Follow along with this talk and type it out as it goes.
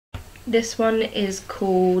This one is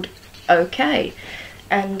called Okay,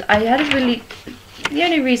 and I had a really, the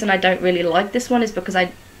only reason I don't really like this one is because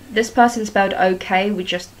this person spelled okay with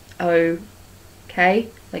just O-K,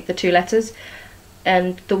 like the 2 letters,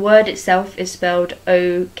 and the word itself is spelled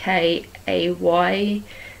O-K-A-Y,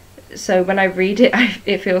 so when I read it,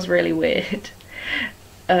 it feels really weird.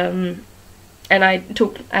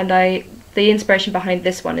 The inspiration behind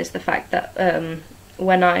this one is the fact that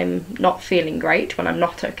when I'm not feeling great, when I'm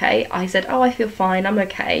not okay, I said, oh, I feel fine, I'm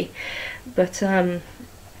okay, but I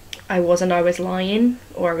wasn't, I was lying,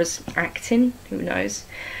 or I was acting, who knows.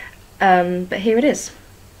 But here it is.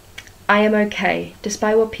 I am okay,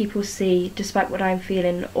 despite what people see, despite what I'm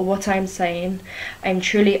feeling or what I'm saying. I am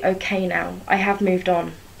truly okay now. I have moved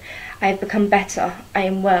on. I have become better. I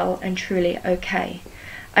am well and truly okay.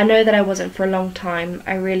 I know that I wasn't for a long time.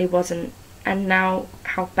 I really wasn't. And now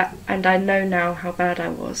I know now how bad I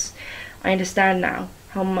was. I understand now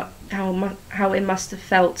how it must have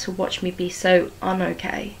felt to watch me be so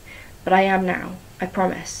unokay. But I am now. I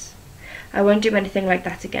promise. I won't do anything like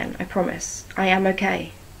that again. I promise. I am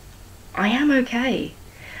okay. I am okay.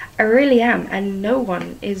 I really am, and no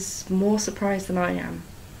one is more surprised than I am.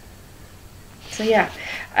 So yeah,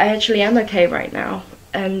 I actually am okay right now,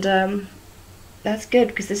 and that's good,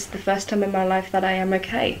 because this is the first time in my life that I am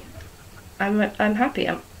okay. I'm happy,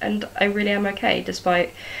 and I really am okay,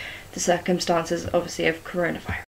 despite the circumstances, obviously, of coronavirus.